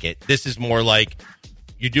a ticket. This is more like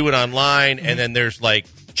you do it online, and then there's like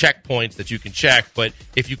checkpoints that you can check. But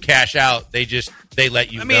if you cash out, they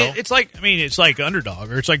let you know. It's like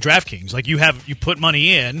Underdog or it's like DraftKings. Like you put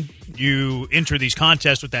money in, you enter these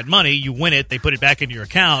contests with that money, you win it, they put it back into your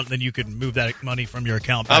account, then you can move that money from your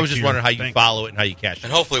account back. I was just wondering how you follow it and how you cash it.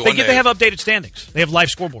 And hopefully they have updated standings. They have live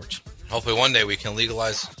scoreboards. Hopefully one day we can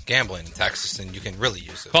legalize gambling in Texas and you can really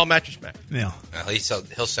use it. Call Mattress Mac. Yeah.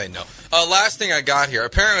 He'll say no. Last thing I got here.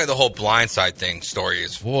 Apparently the whole blindside thing story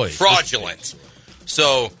is fraudulent.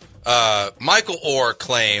 So Michael Orr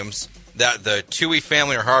claims that the Toohey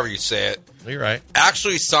family, or however you say it, you're right,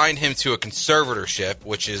 actually signed him to a conservatorship,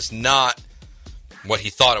 which is not what he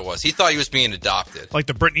thought it was. He thought he was being adopted. Like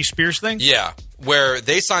the Britney Spears thing? Yeah. Where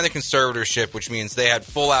they signed the conservatorship, which means they had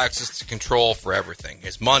full access to control for everything.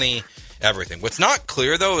 His money, everything. What's not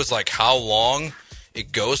clear, though, is like how long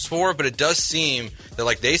it goes for, but it does seem that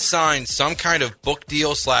like they signed some kind of book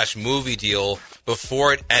deal / movie deal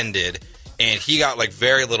before it ended, and he got like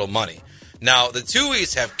very little money. Now, the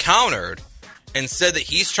Tooheys have countered and said that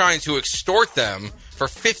he's trying to extort them for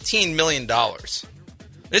 $15 million.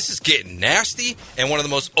 This is getting nasty, and one of the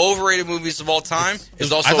most overrated movies of all time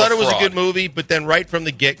is also I thought a it was a fraud. good movie, but then right from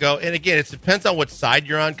the get-go, and again, it depends on what side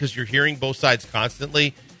you're on because you're hearing both sides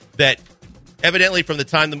constantly, that evidently from the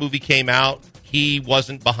time the movie came out, he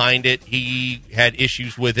wasn't behind it. He had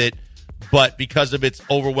issues with it, but because of its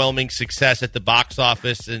overwhelming success at the box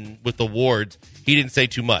office and with awards, he didn't say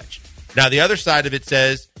too much. Now, the other side of it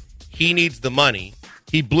says he needs the money.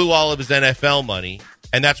 He blew all of his NFL money,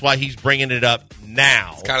 and that's why he's bringing it up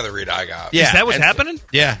now. It's kind of the read I got. Yeah. Is that what's happening?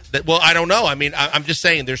 Yeah. Well, I don't know. I mean, I'm just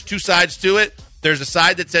saying there's two sides to it. There's a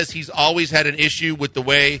side that says he's always had an issue with the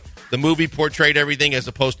way the movie portrayed everything as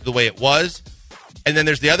opposed to the way it was. And then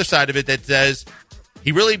there's the other side of it that says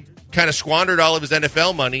he really kind of squandered all of his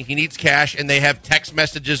NFL money. He needs cash, and they have text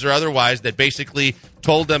messages or otherwise that basically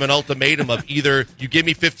told them an ultimatum of either you give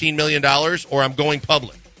me $15 million or I'm going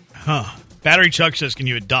public. Huh. Battery Chuck says, can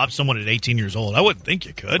you adopt someone at 18 years old? I wouldn't think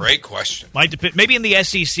you could. Great question. Might depend. Maybe in the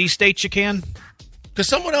SEC states you can. Because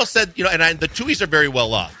someone else said, and the Tooheys are very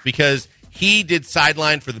well off because he did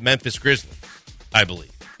sideline for the Memphis Grizzlies, I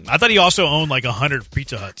believe. I thought he also owned like 100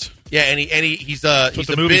 Pizza Huts. Yeah, and he's a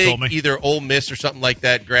big either Ole Miss or something like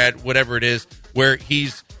that grad, whatever it is, where he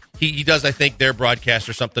does, I think, their broadcast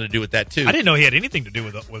or something to do with that too. I didn't know he had anything to do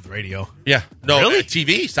with radio. Yeah, no, really?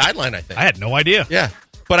 TV sideline, I think. I had no idea. Yeah,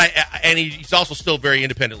 but he's also still very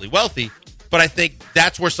independently wealthy. But I think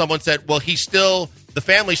that's where someone said, well, the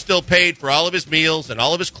family still paid for all of his meals and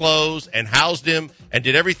all of his clothes and housed him and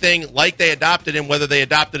did everything like they adopted him, whether they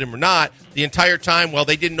adopted him or not, the entire time while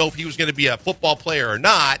they didn't know if he was going to be a football player or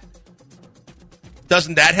not.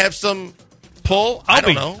 Doesn't that have some pull? I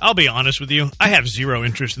don't know. I'll be honest with you. I have zero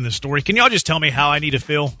interest in this story. Can y'all just tell me how I need to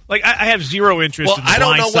feel? Like, I have zero interest in the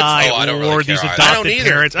Blind Side or these adopted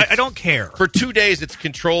parents. I don't care. For 2 days, it's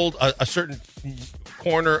controlled a certain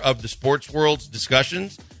corner of the sports world's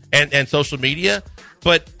discussions and social media.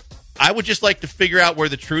 But I would just like to figure out where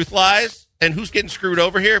the truth lies and who's getting screwed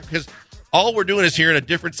over here, because all we're doing is hearing a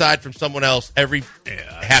different side from someone else every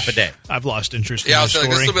half a day. I've lost interest in this story.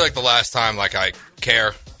 This will be like the last time I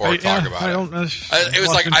care or talk about it. It was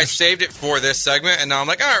like I saved it for this segment, and now I'm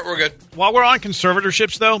like, all right, we're good. While we're on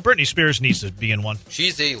conservatorships, though, Britney Spears needs to be in one.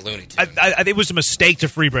 She's a Looney Tune. It was a mistake to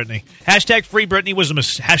free Britney. Hashtag free Britney was a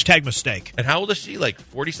hashtag mistake. And how old is she? Like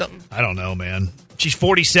 40-something? I don't know, man. She's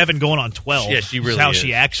 47 going on 12. Yeah, she really is. How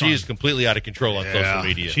she acts. She is completely out of control on social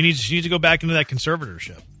media. She needs to go back into that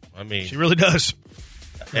conservatorship. I mean, she really does.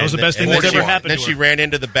 That was the best thing that's ever happened to her. Then she ran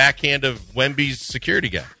into the backhand of Wemby's security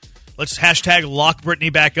guy. Let's hashtag lock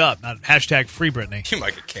Britney back up, not hashtag free Britney. You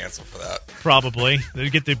might get canceled for that. Probably. They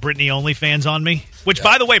get the Britney OnlyFans on me. Which,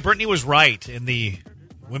 by the way, Britney was right in the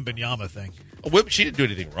Wembanyama thing. She didn't do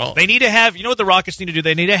anything wrong. They need to have, you know what the Rockets need to do?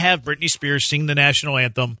 They need to have Britney Spears sing the national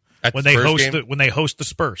anthem when they host the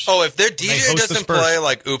Spurs. Oh, if their DJ doesn't play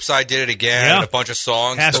like "Oops, I Did It Again" and a bunch of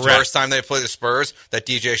songs the first time they play the Spurs, that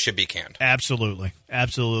DJ should be canned. Absolutely.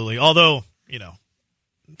 Although,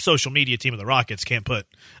 social media team of the Rockets can't put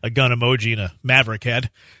a gun emoji in a Maverick head.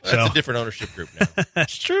 That's a different ownership group now.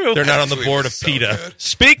 That's true. They're not on the board of PETA.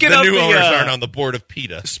 The new owners aren't on the board of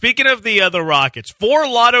PETA. Speaking of the Rockets, 4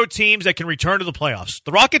 lotto teams that can return to the playoffs.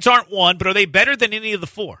 The Rockets aren't one, but are they better than any of the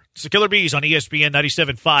 4? It's the Killer Bees on ESPN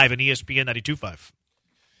 97.5 and ESPN 92.5.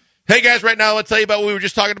 Hey, guys, right now, let's tell you about what we were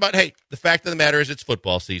just talking about. Hey, the fact of the matter is it's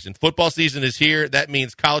football season. Football season is here. That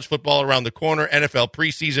means college football around the corner, NFL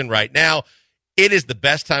preseason right now. It is the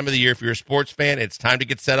best time of the year if you're a sports fan. It's time to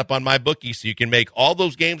get set up on MyBookie so you can make all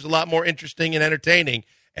those games a lot more interesting and entertaining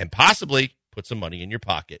and possibly put some money in your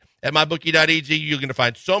pocket. At MyBookie.ag, you're going to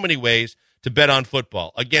find so many ways to bet on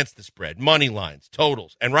football, against the spread, money lines,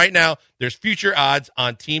 totals. And right now, there's future odds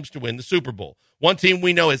on teams to win the Super Bowl. One team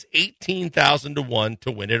we know is 18,000 to 1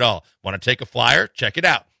 to win it all. Want to take a flyer? Check it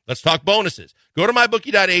out. Let's talk bonuses. Go to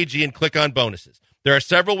MyBookie.ag and click on bonuses. There are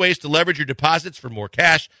several ways to leverage your deposits for more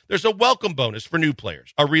cash. There's a welcome bonus for new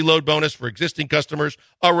players, a reload bonus for existing customers,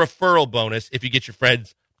 a referral bonus if you get your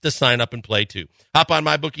friends to sign up and play too. Hop on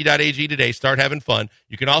MyBookie.ag today. Start having fun.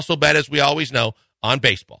 You can also bet, as we always know, on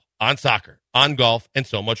baseball, on soccer, on golf, and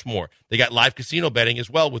so much more. They got live casino betting as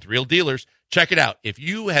well with real dealers. Check it out. If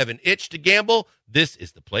you have an itch to gamble, this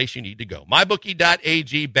is the place you need to go.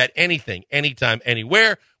 MyBookie.ag. Bet anything, anytime,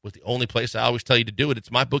 anywhere. With the only place I always tell you to do it, it's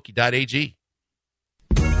MyBookie.ag.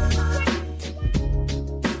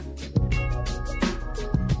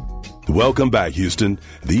 Welcome back, Houston.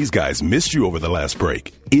 These guys missed you over the last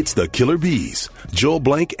break. It's the Killer Bees, Joel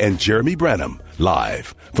Blank and Jeremy Branham,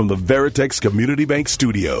 live from the Veritex Community Bank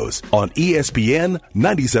Studios on ESPN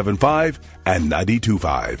 97.5 and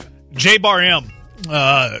 92.5. J-Bar M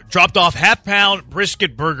dropped off half-pound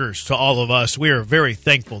brisket burgers to all of us. We are very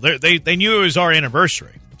thankful. They knew it was our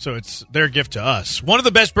anniversary, so it's their gift to us. One of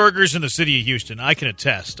the best burgers in the city of Houston. I can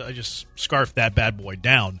attest. I just scarfed that bad boy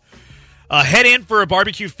down. Head in for a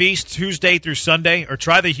barbecue feast Tuesday through Sunday, or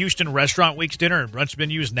try the Houston Restaurant Weeks dinner and brunch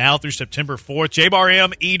menus now through September 4th. J-Bar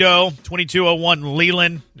M, Edo, 2201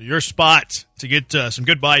 Leland, your spot to get some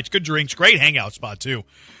good bites, good drinks, great hangout spot too,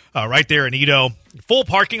 right there in Edo. Full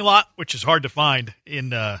parking lot, which is hard to find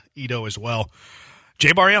in Edo as well.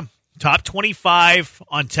 J-Bar M, top 25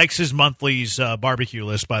 on Texas Monthly's barbecue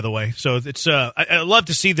list, by the way. So it's I love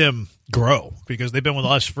to see them grow because they've been with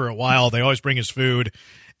us for a while. They always bring us food.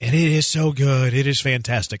 And it is so good. It is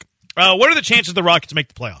fantastic. What are the chances the Rockets make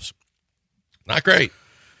the playoffs? Not great.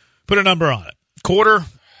 Put a number on it. Quarter?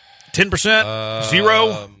 10%?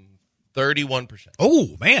 0? 31%.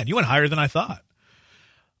 Oh, man. You went higher than I thought.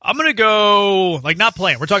 I'm going to go, not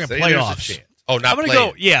playing. We're talking playoffs. Oh, not I'm going to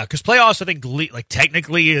go, yeah, because playoffs, I think,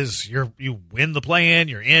 technically is you win the play-in,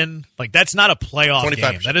 you're in. That's not a playoff 25%.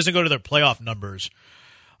 Game. That doesn't go to their playoff numbers.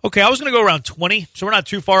 Okay, I was going to go around 20, so we're not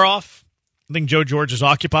too far off. I think Joe George is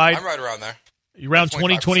occupied. I'm right around there. You're around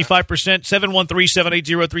 20, 25%.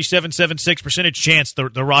 713-780-3776 percentage chance the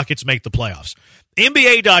Rockets make the playoffs.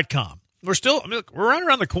 NBA.com. We're right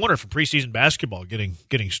around the corner for preseason basketball getting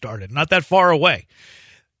started. Not that far away.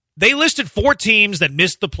 They listed 4 teams that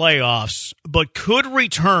missed the playoffs but could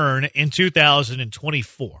return in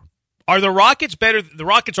 2024. Are the Rockets better? The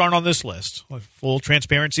Rockets aren't on this list. Full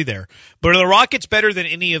transparency there. But are the Rockets better than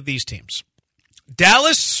any of these teams?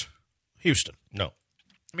 Dallas, Houston. No.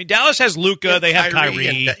 I mean, Dallas has Luka. They have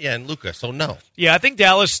Kyrie. And Luka, so no. Yeah, I think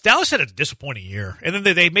Dallas had a disappointing year. And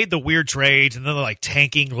then they made the weird trades, and then they're like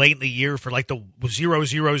tanking late in the year for like the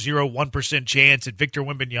 0.001% chance at Victor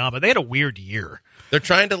Wembanyama. They had a weird year. They're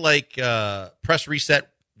trying to press reset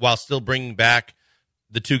while still bringing back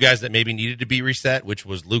the two guys that maybe needed to be reset, which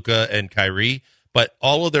was Luka and Kyrie. But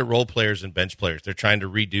all of their role players and bench players, they're trying to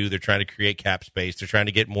redo. They're trying to create cap space. They're trying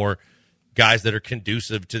to get more guys that are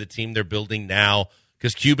conducive to the team they're building now.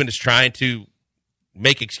 Because Cuban is trying to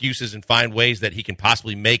make excuses and find ways that he can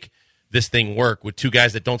possibly make this thing work with two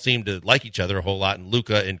guys that don't seem to like each other a whole lot, and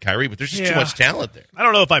Luka and Kyrie, but there's just too much talent there. I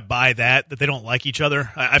don't know if I buy that they don't like each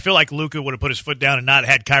other. I feel like Luka would have put his foot down and not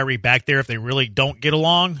had Kyrie back there if they really don't get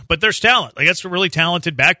along, but there's talent. Like, that's a really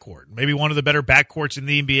talented backcourt, maybe one of the better backcourts in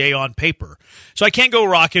the NBA on paper. So I can't go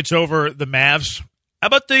Rockets over the Mavs. How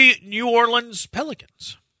about the New Orleans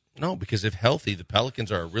Pelicans? No, because if healthy, the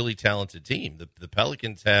Pelicans are a really talented team. The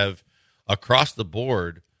Pelicans have, across the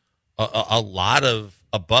board, a lot of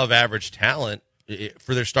above-average talent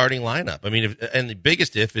for their starting lineup. I mean, and the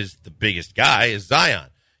biggest guy is Zion.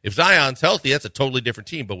 If Zion's healthy, that's a totally different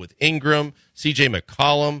team. But with Ingram, C.J.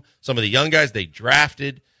 McCollum, some of the young guys they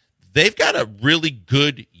drafted, they've got a really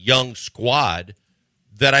good young squad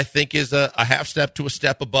that I think is a half step to a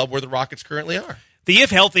step above where the Rockets currently are. The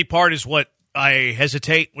if-healthy part is what I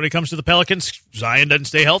hesitate when it comes to the Pelicans. Zion doesn't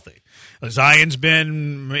stay healthy. Zion's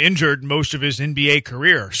been injured most of his NBA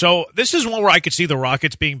career. So this is one where I could see the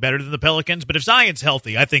Rockets being better than the Pelicans. But if Zion's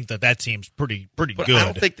healthy, I think that team's pretty good. I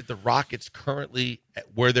don't think that the Rockets currently,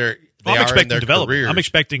 where they are in their development. careers. I'm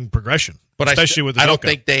expecting progression, but especially with Udoka. I don't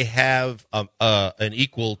think they have an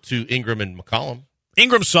equal to Ingram and McCollum.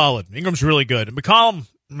 Ingram's solid. Ingram's really good. And McCollum,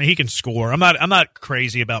 I mean, he can score. I'm not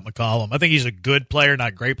crazy about McCollum. I think he's a good player, not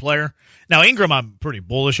a great player. Now, Ingram, I'm pretty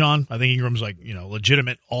bullish on. I think Ingram's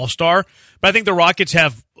legitimate all-star. But I think the Rockets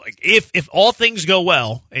have, if all things go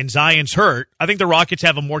well and Zion's hurt, I think the Rockets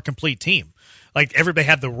have a more complete team. Like, everybody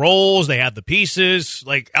have the roles, they have the pieces.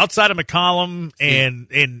 Like, outside of McCollum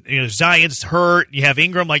and Zion's hurt, you have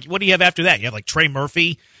Ingram. Like, what do you have after that? You have Trey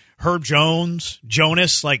Murphy, Herb Jones,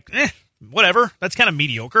 Jonas. Whatever. That's kind of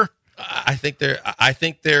mediocre. I think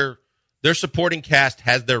their supporting cast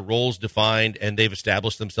has their roles defined, and they've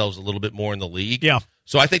established themselves a little bit more in the league. Yeah.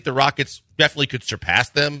 So I think the Rockets definitely could surpass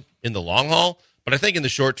them in the long haul. But I think in the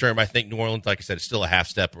short term, I think New Orleans, like I said, is still a half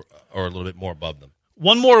step or a little bit more above them.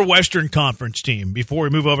 One more Western Conference team before we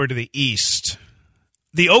move over to the East.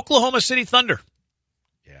 The Oklahoma City Thunder.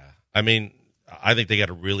 Yeah. I mean, I think they got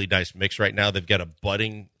a really nice mix right now. They've got a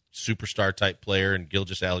budding superstar-type player in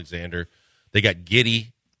Gilgeous-Alexander. They got Giddey.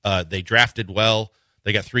 They drafted well.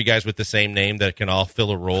 They got three guys with the same name that can all fill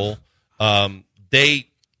a role.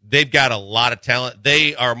 They've got a lot of talent.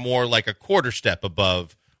 They are more like a quarter step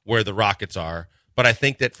above where the Rockets are. But I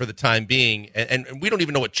think that for the time being, and we don't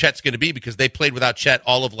even know what Chet's going to be because they played without Chet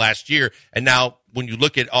all of last year. And now when you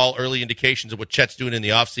look at all early indications of what Chet's doing in the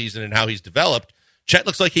offseason and how he's developed, Chet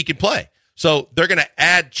looks like he can play. So they're going to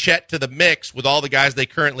add Chet to the mix with all the guys they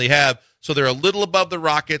currently have. So they're a little above the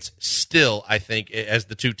Rockets still, I think, as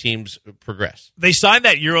the two teams progress. They signed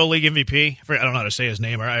that EuroLeague MVP. I don't know how to say his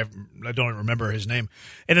name. Or I don't remember his name.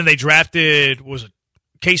 And then they drafted, was it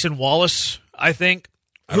Cason Wallace, I think?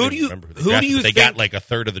 Who do you think? They got like a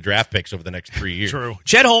third of the draft picks over the next 3 years. True.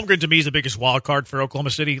 Chet Holmgren, to me, is the biggest wild card for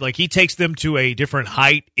Oklahoma City. Like, he takes them to a different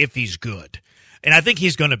height if he's good. And I think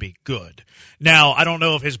he's going to be good. Now, I don't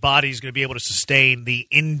know if his body's going to be able to sustain the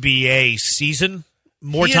NBA season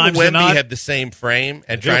more times than not. He and Wemby have the same frame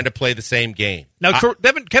and trying to play the same game. Now,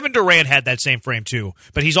 Kevin Durant had that same frame too,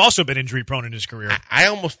 but he's also been injury-prone in his career. I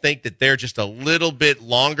almost think that they're just a little bit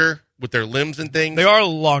longer with their limbs and things. They are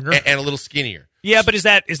longer. And a little skinnier. Yeah, but is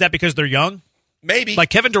that because they're young? Maybe. Like,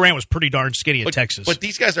 Kevin Durant was pretty darn skinny at Texas. But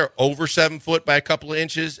these guys are over 7 foot by a couple of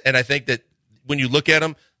inches, and I think that when you look at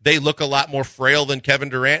them, they look a lot more frail than Kevin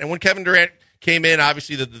Durant. And when Kevin Durant came in,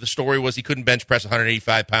 obviously the story was he couldn't bench press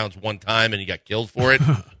 185 pounds one time, and he got killed for it.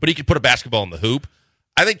 But he could put a basketball in the hoop.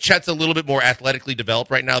 I think Chet's a little bit more athletically developed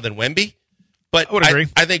right now than Wemby. But I would agree.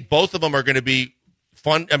 I think both of them are going to be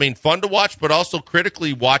fun to watch, but also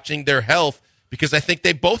critically watching their health, because I think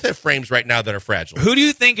they both have frames right now that are fragile. Who do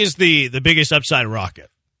you think is the biggest upside Rocket?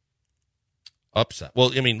 Upside?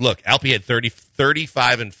 Well, I mean, look, Alpi had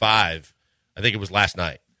 35-5. I think it was last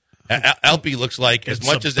night. Alpi looks like as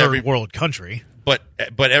much as every world country. But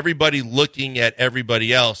everybody looking at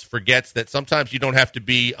everybody else forgets that sometimes you don't have to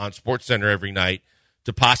be on SportsCenter every night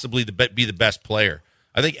to possibly be the best player.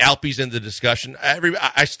 I think Alpe's in the discussion.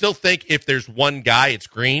 I still think if there's one guy, it's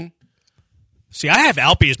Green. See, I have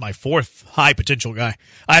Alpe as my fourth high potential guy.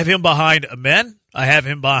 I have him behind Amen. I have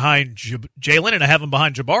him behind Jalen, and I have him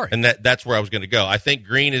behind Jabari. And that's where I was going to go. I think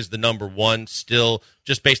Green is the number one still,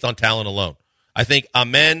 just based on talent alone. I think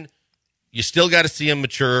Amen, you still got to see him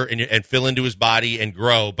mature and fill into his body and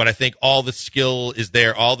grow. But I think all the skill is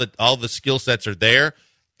there. All the skill sets are there.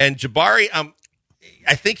 And Jabari, I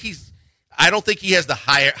don't think he has the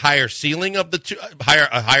higher ceiling of the two,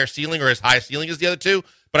 higher ceiling or as high a ceiling as the other two.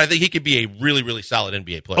 But I think he could be a really, really solid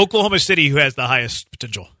NBA player. Oklahoma City, who has the highest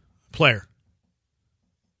potential player?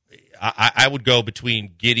 I would go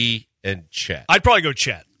between Giddey and Chet. I'd probably go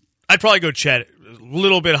Chet. A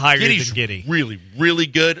little bit higher Giddey's than Giddey. Really, really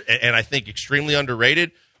good, and I think extremely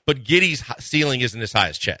underrated. But Giddey's ceiling isn't as high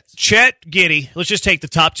as Chet's. Chet, Giddey. Let's just take the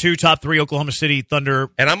top three Oklahoma City Thunder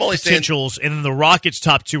and I'm only potentials, and then the Rockets'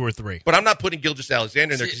 top 2 or 3. But I'm not putting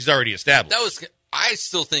Gilgeous-Alexander in there because he's already established. I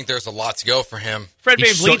still think there's a lot to go for him. Fred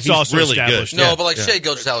VanVleet's also really established. Good. No, but Shai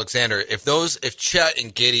Gilgeous-Alexander, if Chet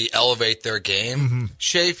and Giddey elevate their game,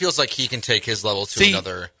 Shai feels like he can take his level to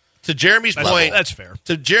another. To Jeremy's point, that's fair.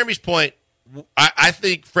 To Jeremy's point, I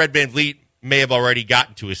think Fred VanVleet may have already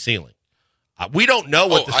gotten to his ceiling. We don't know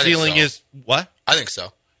what the ceiling is. What? I think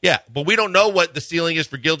so. Yeah, but we don't know what the ceiling is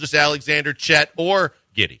for Gilgeous-Alexander, Chet, or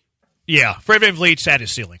Giddey. Yeah, Fred VanVleet's at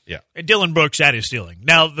his ceiling. Yeah. And Dylan Brooks at his ceiling.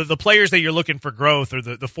 Now, the players that you're looking for growth are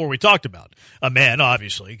the 4 we talked about. Amen,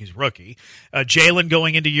 obviously, he's rookie. Jalen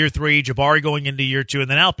going into year 3, Jabari going into year 2,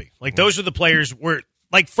 and then Alpe. Those are the players where,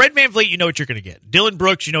 Fred VanVleet, you know what you're going to get. Dylan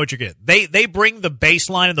Brooks, you know what you're going to get. They bring the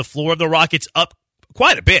baseline and the floor of the Rockets up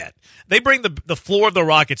quite a bit. They bring the floor of the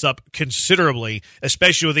Rockets up considerably,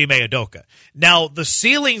 especially with Ime Udoka. Now, the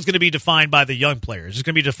ceiling is going to be defined by the young players. It's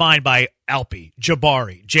going to be defined by Alpe,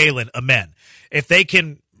 Jabari, Jalen, Amen. If they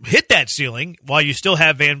can hit that ceiling while you still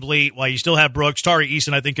have VanVleet, while you still have Brooks, Tari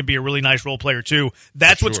Eason, I think can be a really nice role player too.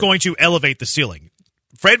 That's what's going to elevate the ceiling.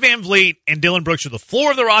 Fred VanVleet and Dylan Brooks are the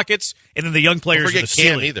floor of the Rockets, and then the young players are the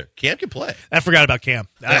ceiling. Cam either. Cam can play. I forgot about Cam.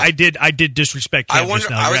 Yeah. I did disrespect Cam just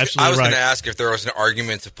now. I was going to ask if there was an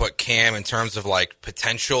argument to put Cam in terms of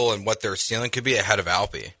potential and what their ceiling could be ahead of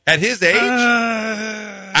Alpe. At his age,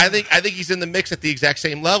 I think he's in the mix at the exact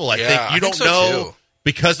same level. I think you don't know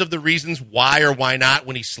because of the reasons why or why not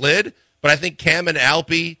when he slid, but I think Cam and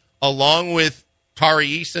Alpe, along with Tari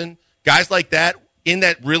Eason, guys like that, in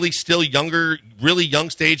that really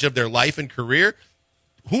young stage of their life and career,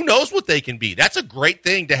 who knows what they can be? That's a great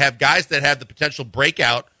thing to have guys that have the potential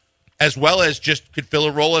breakout as well as just could fill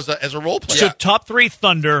a role as a role player. So top 3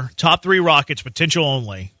 Thunder, top 3 Rockets, potential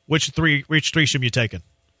only. Which three should you taken?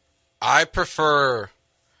 I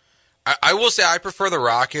will say I prefer the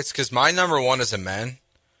Rockets because my number 1 is Amen.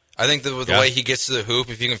 I think the way he gets to the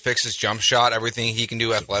hoop, if he can fix his jump shot, everything he can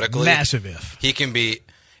do athletically. Massive if. He can be...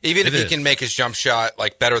 Even if he can make his jump shot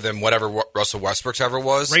better than whatever Russell Westbrook's ever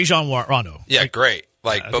was. Rajon Rondo. Yeah, great.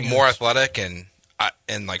 But more athletic and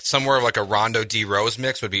somewhere a Rondo D Rose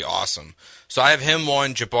mix would be awesome. So I have him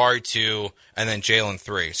 1, Jabari 2, and then Jalen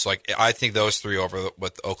 3. So I think those 3 over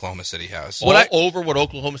what Oklahoma City has. Over what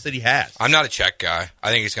Oklahoma City has. I'm not a check guy. I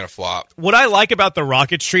think he's going to flop. What I like about the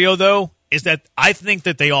Rockets trio though is that I think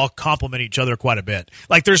that they all complement each other quite a bit.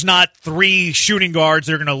 There's not 3 shooting guards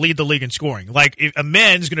that are going to lead the league in scoring.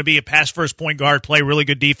 Amen's going to be a pass-first point guard, play really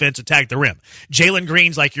good defense, attack the rim. Jalen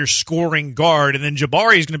Green's your scoring guard, and then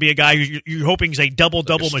Jabari is going to be a guy who you're hoping is a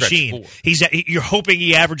double-double machine. You're hoping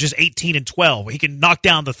he averages 18 and 12. He can knock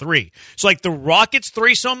down the 3. So, the Rockets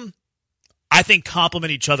threesome, I think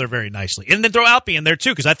complement each other very nicely. And then throw Alpe in there,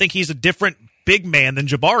 too, because I think he's a different big man than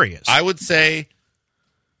Jabari is. I would say...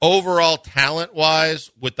 overall, talent-wise,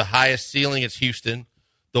 with the highest ceiling, it's Houston.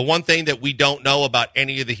 The one thing that we don't know about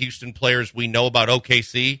any of the Houston players we know about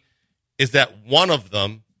OKC is that one of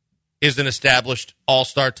them is an established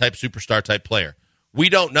all-star type, superstar type player. We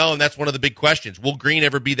don't know, and that's one of the big questions. Will Green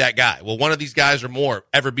ever be that guy? Will one of these guys or more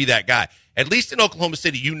ever be that guy? At least in Oklahoma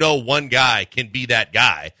City, you know one guy can be that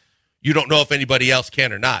guy. You don't know if anybody else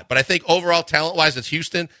can or not. But I think overall, talent-wise, it's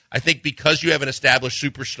Houston. I think because you have an established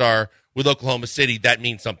superstar with Oklahoma City, that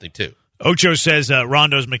means something too. Ocho says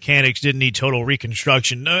Rondo's mechanics didn't need total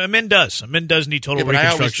reconstruction. No, Amen does. Amen does need total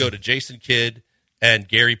reconstruction. I always go to Jason Kidd and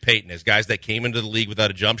Gary Payton as guys that came into the league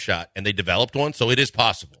without a jump shot, and they developed one, so it is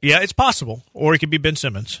possible. Yeah, it's possible. Or it could be Ben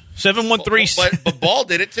Simmons. 713. But Ball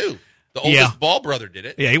did it too. The oldest Ball brother did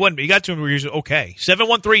it. Yeah, he got to him where he was okay.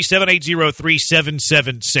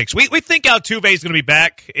 713-780-3776. We think Altuve is going to be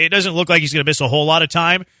back. It doesn't look like he's going to miss a whole lot of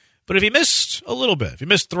time. But if he missed a little bit, if he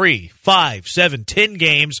missed 3, 5, 7, 10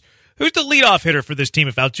 games, Who's the leadoff hitter for this team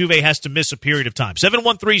if Altuve has to miss a period of time?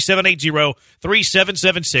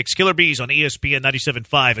 713-780-3776. Killer Bees on ESPN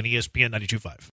 97.5 and ESPN 92.5.